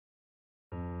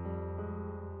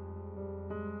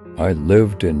I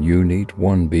lived in Unit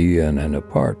 1B in an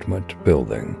apartment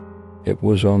building. It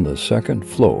was on the second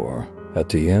floor, at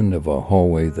the end of a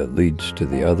hallway that leads to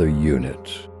the other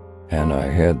units, and I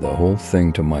had the whole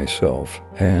thing to myself,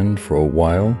 and for a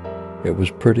while, it was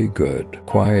pretty good.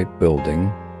 Quiet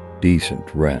building, decent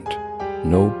rent.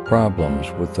 No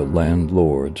problems with the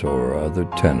landlords or other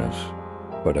tenants.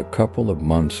 But a couple of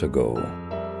months ago,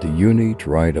 the unit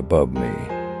right above me,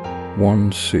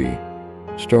 1C,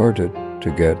 started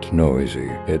to get noisy.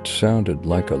 It sounded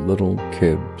like a little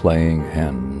kid playing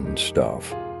hand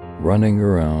stuff, running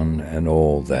around and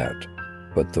all that.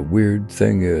 But the weird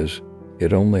thing is,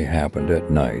 it only happened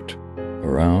at night.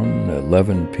 Around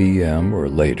 11 p.m. or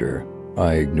later,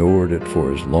 I ignored it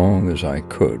for as long as I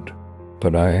could.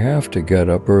 But I have to get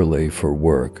up early for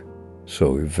work,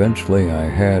 so eventually I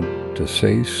had to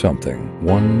say something.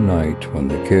 One night when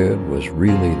the kid was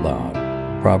really loud,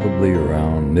 probably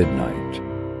around midnight,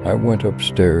 I went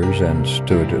upstairs and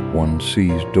stood at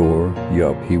 1C's door.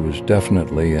 Yup, he was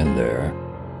definitely in there,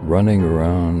 running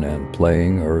around and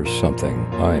playing or something.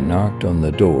 I knocked on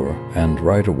the door, and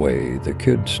right away the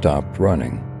kid stopped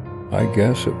running. I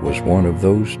guess it was one of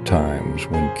those times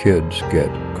when kids get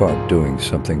caught doing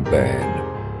something bad.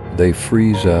 They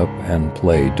freeze up and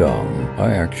play dumb.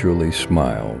 I actually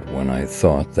smiled when I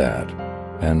thought that,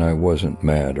 and I wasn't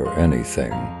mad or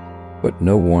anything. But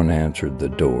no one answered the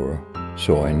door,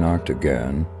 so I knocked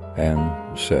again and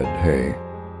said, "Hey,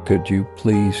 could you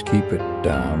please keep it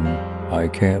down? I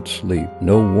can't sleep."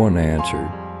 No one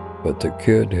answered, but the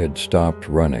kid had stopped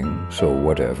running, so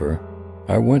whatever.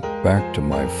 I went back to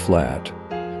my flat.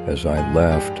 As I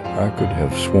left, I could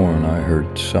have sworn I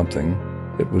heard something.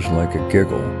 It was like a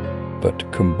giggle,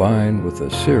 but combined with a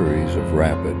series of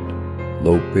rapid,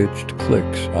 low-pitched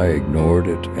clicks, I ignored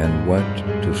it and went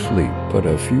to sleep. But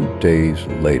a few days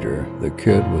later, the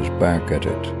kid was back at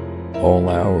it. All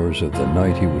hours of the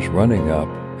night he was running up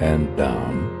and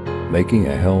down, making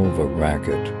a hell of a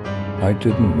racket. I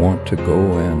didn't want to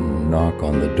go and knock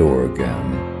on the door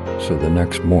again, so the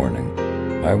next morning,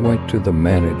 I went to the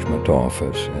management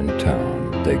office in town.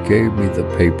 They gave me the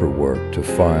paperwork to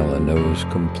file a notice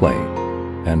complaint,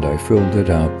 and I filled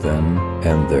it out then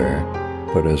and there.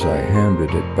 But as I handed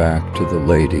it back to the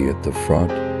lady at the front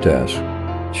desk,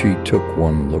 she took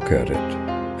one look at it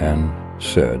and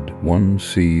said,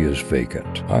 "1C is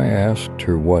vacant." I asked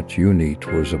her what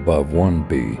unit was above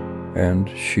 1B, and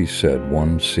she said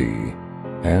 1C,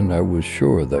 and I was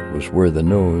sure that was where the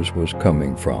noise was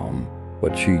coming from.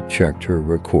 But she checked her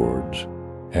records,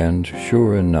 and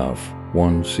sure enough,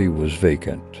 1C was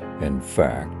vacant. In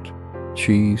fact,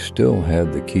 she still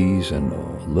had the keys in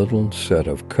a little set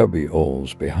of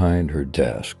cubbyholes behind her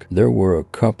desk. There were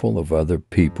a couple of other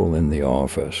people in the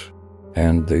office,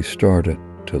 and they started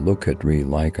to look at me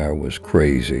like I was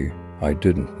crazy. I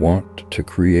didn't want to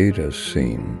create a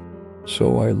scene,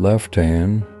 so I left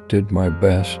and did my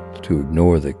best to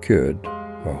ignore the kid,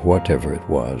 or whatever it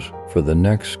was, for the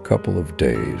next couple of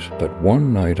days. But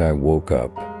one night I woke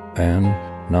up, and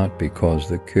not because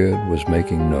the kid was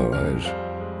making noise.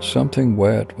 Something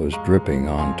wet was dripping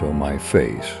onto my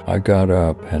face. I got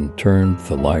up and turned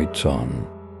the lights on,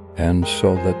 and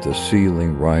saw that the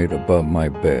ceiling right above my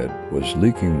bed was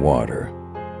leaking water.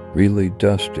 Really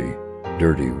dusty,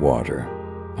 dirty water.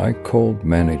 I called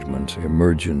management's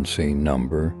emergency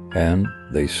number, and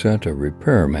they sent a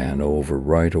repairman over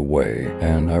right away,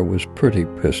 and I was pretty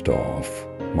pissed off.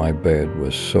 My bed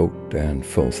was soaked and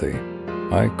filthy.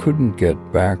 I couldn't get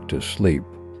back to sleep,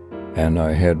 and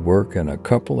I had work in a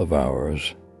couple of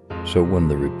hours, so when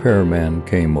the repairman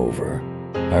came over,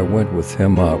 I went with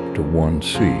him up to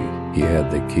 1C. He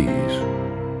had the keys,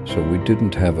 so we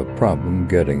didn't have a problem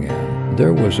getting in.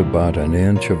 There was about an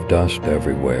inch of dust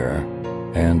everywhere,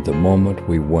 and the moment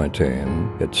we went in,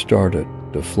 it started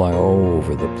to fly all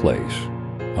over the place.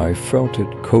 I felt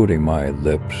it coating my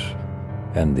lips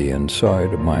and the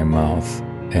inside of my mouth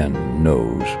and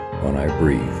nose when I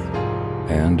breathed,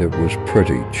 and it was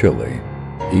pretty chilly,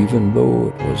 even though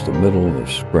it was the middle of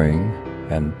spring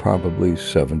and probably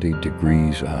 70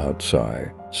 degrees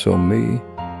outside. So me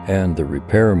and the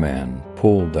repairman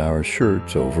pulled our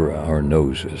shirts over our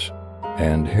noses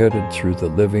and headed through the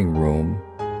living room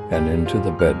and into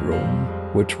the bedroom,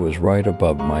 which was right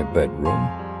above my bedroom.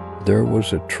 There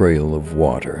was a trail of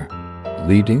water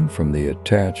leading from the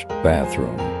attached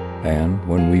bathroom, and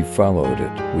when we followed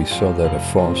it, we saw that a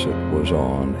faucet was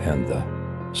on and the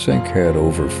sink had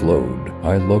overflowed.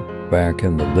 I looked back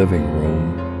in the living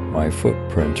room. My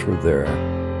footprints were there,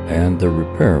 and the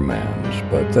repairman's,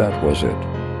 but that was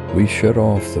it. We shut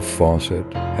off the faucet,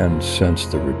 and since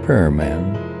the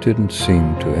repairman didn't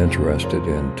seem too interested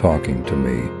in talking to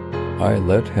me, I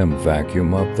let him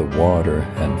vacuum up the water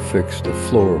and fix the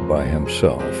floor by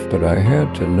himself, but I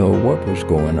had to know what was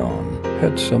going on.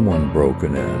 Had someone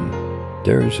broken in?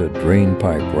 There's a drain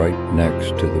pipe right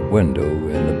next to the window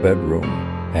in the bedroom,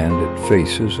 and it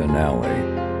faces an alley.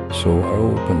 So I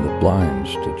opened the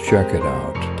blinds to check it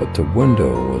out, but the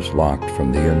window was locked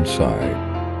from the inside,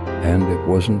 and it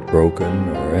wasn't broken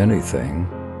or anything.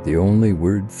 The only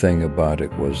weird thing about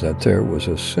it was that there was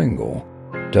a single,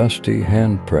 dusty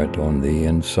handprint on the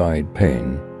inside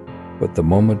pane, but the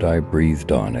moment I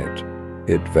breathed on it,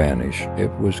 it vanished.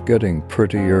 It was getting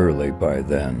pretty early by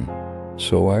then,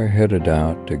 so I headed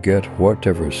out to get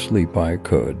whatever sleep I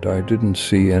could. I didn't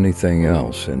see anything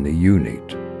else in the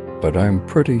unit, but I'm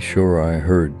pretty sure I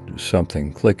heard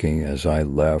something clicking as I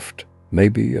left.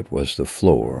 Maybe it was the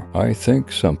floor. I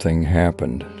think something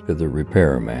happened to the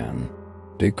repairman,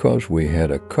 because we had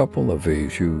a couple of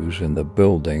issues in the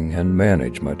building and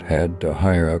management had to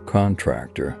hire a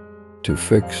contractor to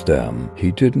fix them.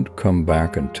 He didn't come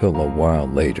back until a while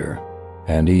later,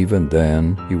 and even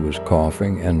then he was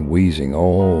coughing and wheezing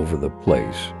all over the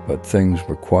place, but things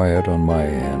were quiet on my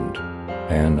end,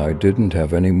 and I didn't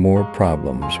have any more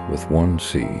problems with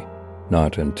 1C,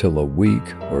 not until a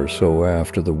week or so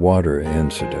after the water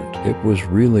incident. It was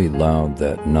really loud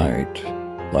that night,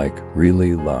 like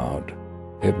really loud.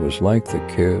 It was like the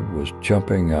kid was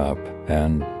jumping up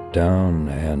and down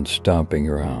and stomping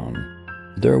around.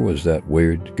 There was that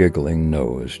weird giggling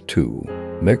noise, too,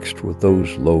 mixed with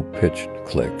those low-pitched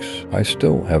clicks. I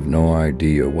still have no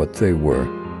idea what they were.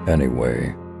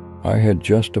 Anyway, I had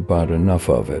just about enough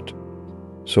of it,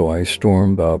 so I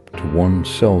stormed up to 1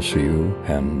 Celsius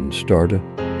and started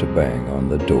to bang on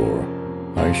the door.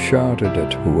 I shouted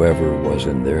at whoever was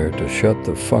in there to shut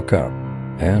the fuck up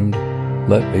and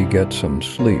let me get some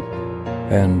sleep,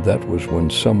 and that was when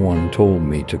someone told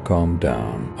me to calm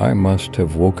down. I must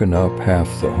have woken up half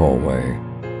the hallway,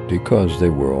 because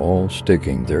they were all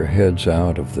sticking their heads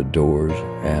out of the doors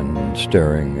and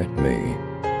staring at me.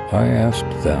 I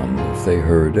asked them if they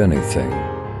heard anything,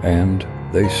 and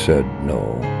they said no.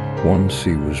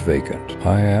 1C was vacant.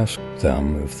 I asked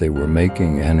them if they were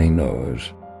making any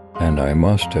noise, and I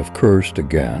must have cursed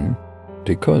again,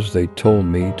 because they told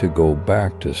me to go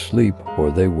back to sleep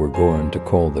or they were going to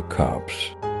call the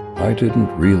cops. I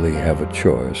didn't really have a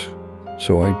choice,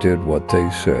 so I did what they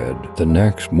said. The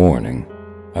next morning,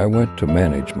 I went to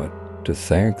management to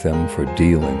thank them for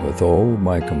dealing with all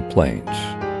my complaints.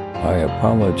 I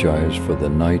apologized for the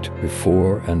night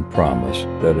before and promised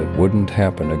that it wouldn't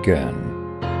happen again.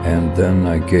 And then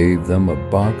I gave them a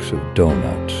box of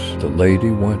donuts. The lady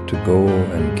went to go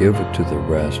and give it to the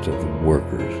rest of the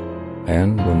workers,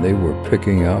 and when they were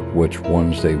picking out which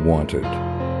ones they wanted,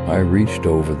 I reached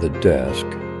over the desk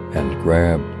and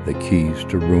grabbed the keys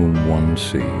to room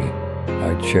 1C.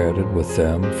 I chatted with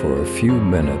them for a few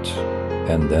minutes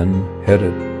and then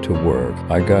headed to work.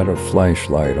 I got a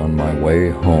flashlight on my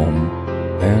way home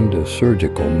and a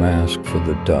surgical mask for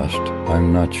the dust.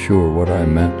 I'm not sure what I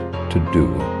meant to do,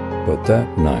 but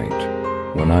that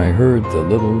night, when I heard the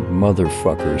little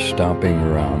motherfucker stomping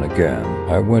around again,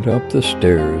 I went up the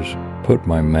stairs, put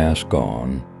my mask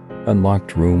on,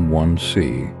 unlocked room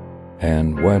 1C,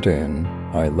 and went in.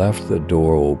 I left the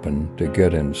door open to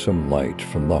get in some light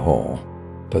from the hall,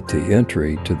 but the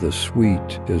entry to the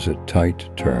suite is a tight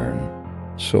turn,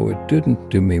 so it didn't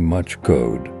do me much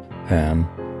good, and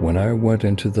when I went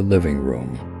into the living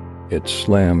room, it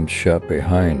slammed shut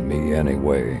behind me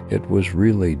anyway. It was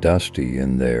really dusty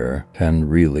in there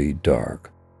and really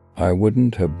dark. I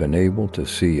wouldn't have been able to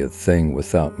see a thing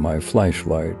without my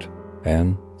flashlight.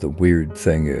 And the weird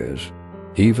thing is,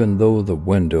 even though the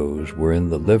windows were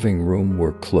in the living room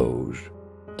were closed,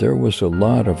 there was a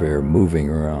lot of air moving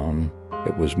around.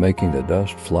 It was making the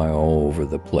dust fly all over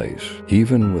the place.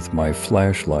 Even with my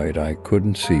flashlight, I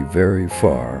couldn't see very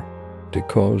far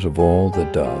because of all the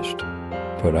dust.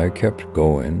 But I kept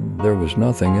going. There was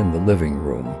nothing in the living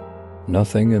room,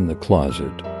 nothing in the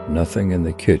closet, nothing in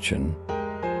the kitchen.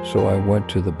 So I went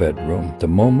to the bedroom. The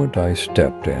moment I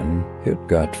stepped in, it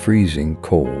got freezing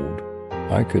cold.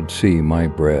 I could see my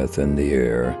breath in the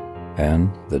air,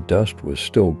 and the dust was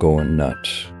still going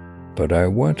nuts. But I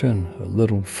went in a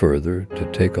little further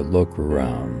to take a look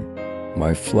around.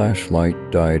 My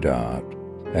flashlight died out,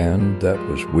 and that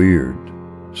was weird,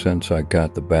 since I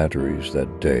got the batteries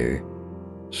that day.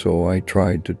 So I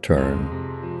tried to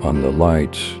turn on the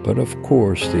lights, but of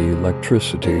course the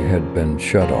electricity had been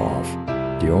shut off.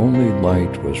 The only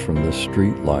light was from the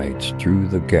street lights through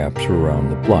the gaps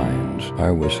around the blinds. I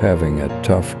was having a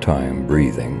tough time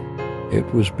breathing. It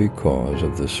was because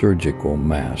of the surgical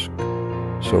mask,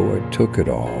 so I took it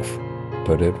off,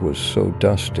 but it was so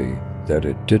dusty that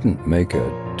it didn't make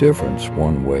a difference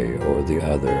one way or the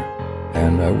other,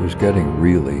 and I was getting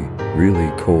really,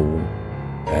 really cold,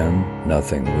 and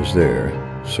nothing was there,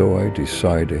 so I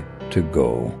decided to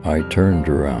go. I turned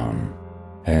around,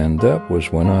 and that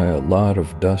was when a lot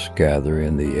of dust gathered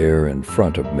in the air in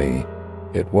front of me.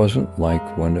 It wasn't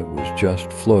like when it was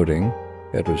just floating.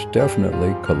 It was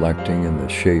definitely collecting in the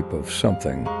shape of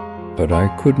something, but I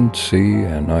couldn't see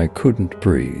and I couldn't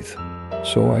breathe.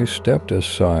 So I stepped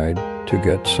aside to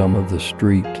get some of the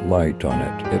street light on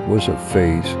it. It was a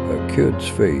face, a kid's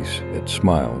face. It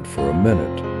smiled for a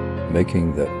minute,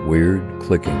 making that weird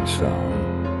clicking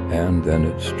sound, and then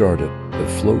it started to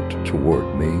float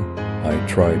toward me. I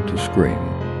tried to scream,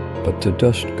 but the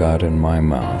dust got in my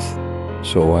mouth.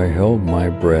 So I held my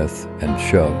breath and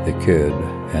shoved the kid,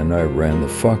 and I ran the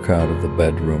fuck out of the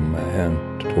bedroom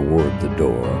and toward the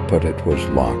door, but it was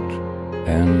locked,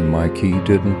 and my key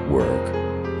didn't work,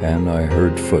 and I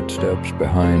heard footsteps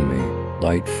behind me,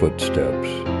 light footsteps,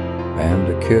 and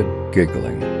a kid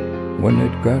giggling. When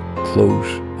it got close,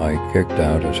 I kicked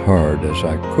out as hard as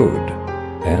I could,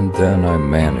 and then I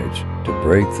managed to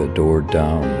break the door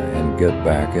down and get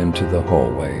back into the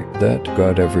hallway. That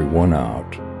got everyone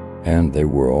out, and they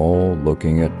were all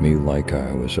looking at me like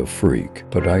I was a freak.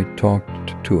 But I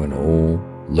talked to an old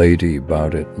lady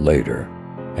about it later,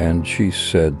 and she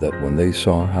said that when they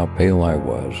saw how pale I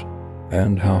was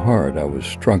and how hard I was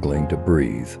struggling to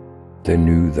breathe, they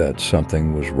knew that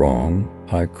something was wrong.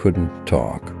 I couldn't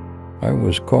talk. I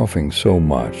was coughing so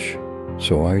much,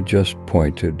 so I just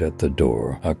pointed at the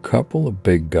door. A couple of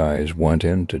big guys went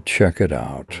in to check it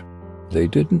out. They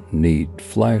didn't need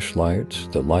flashlights.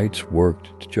 The lights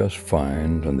worked just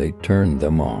fine when they turned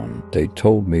them on. They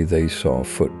told me they saw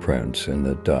footprints in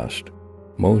the dust.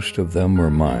 Most of them were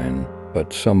mine,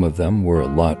 but some of them were a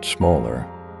lot smaller.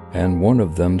 And one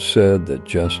of them said that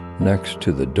just next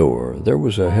to the door there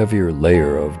was a heavier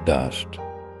layer of dust,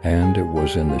 and it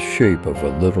was in the shape of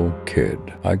a little kid.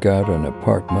 I got an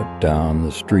apartment down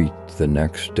the street the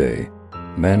next day.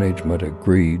 Management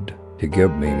agreed to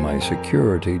give me my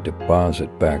security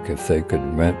deposit back if they could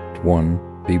rent one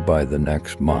by the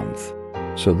next month.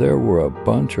 So there were a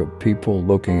bunch of people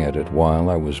looking at it while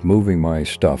I was moving my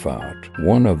stuff out.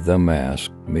 One of them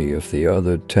asked me if the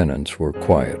other tenants were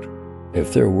quiet,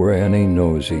 if there were any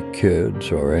nosy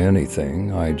kids or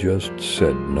anything. I just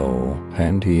said no,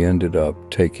 and he ended up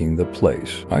taking the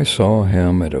place. I saw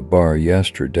him at a bar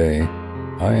yesterday.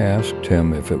 I asked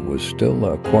him if it was still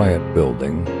a quiet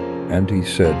building, and he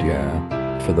said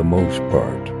yeah, for the most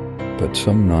part. But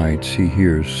some nights he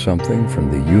hears something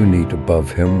from the unit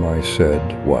above him. I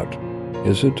said, what?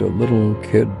 Is it a little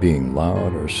kid being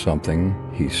loud or something?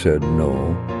 He said,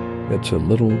 no, it's a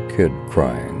little kid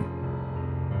crying.